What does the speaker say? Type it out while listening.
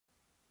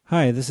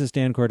Hi, this is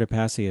Dan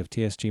Cortopassi of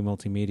TSG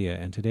Multimedia,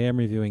 and today I'm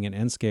reviewing an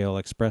N-scale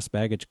express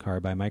baggage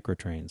car by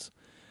Microtrains.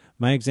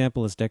 My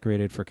example is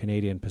decorated for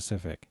Canadian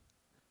Pacific.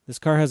 This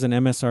car has an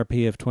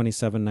MSRP of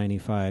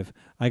 $27.95.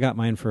 I got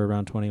mine for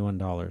around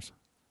 $21.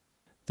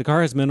 The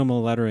car has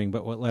minimal lettering,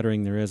 but what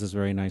lettering there is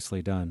very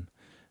nicely done.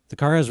 The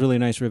car has really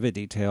nice rivet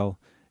detail,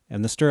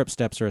 and the stirrup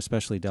steps are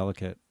especially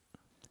delicate.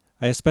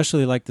 I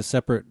especially like the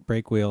separate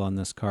brake wheel on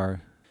this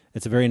car.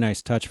 It's a very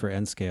nice touch for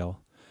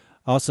N-scale.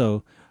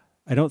 Also,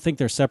 I don't think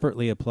they're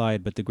separately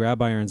applied, but the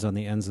grab irons on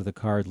the ends of the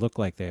car look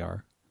like they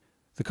are.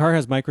 The car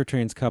has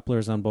Microtrains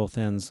couplers on both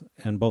ends,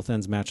 and both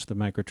ends match the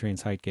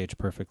Microtrains height gauge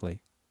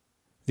perfectly.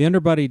 The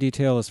underbody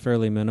detail is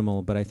fairly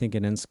minimal, but I think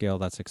in N-scale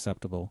that's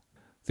acceptable.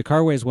 The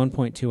car weighs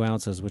 1.2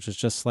 ounces, which is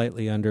just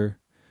slightly under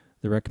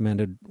the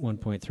recommended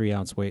 1.3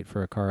 ounce weight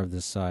for a car of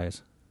this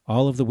size.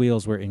 All of the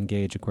wheels were in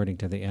gauge according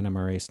to the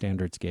NMRA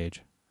standards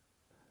gauge.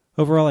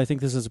 Overall, I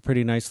think this is a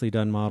pretty nicely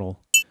done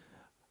model.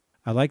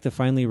 I like the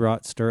finely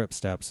wrought stirrup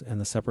steps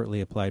and the separately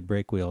applied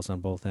brake wheels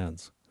on both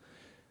ends.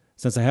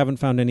 Since I haven't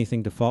found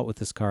anything to fault with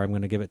this car, I'm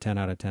going to give it 10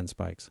 out of 10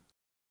 spikes.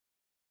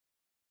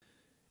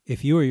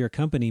 If you or your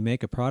company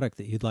make a product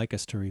that you'd like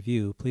us to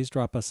review, please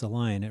drop us a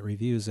line at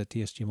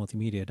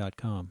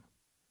reviews@tsgmultimedia.com.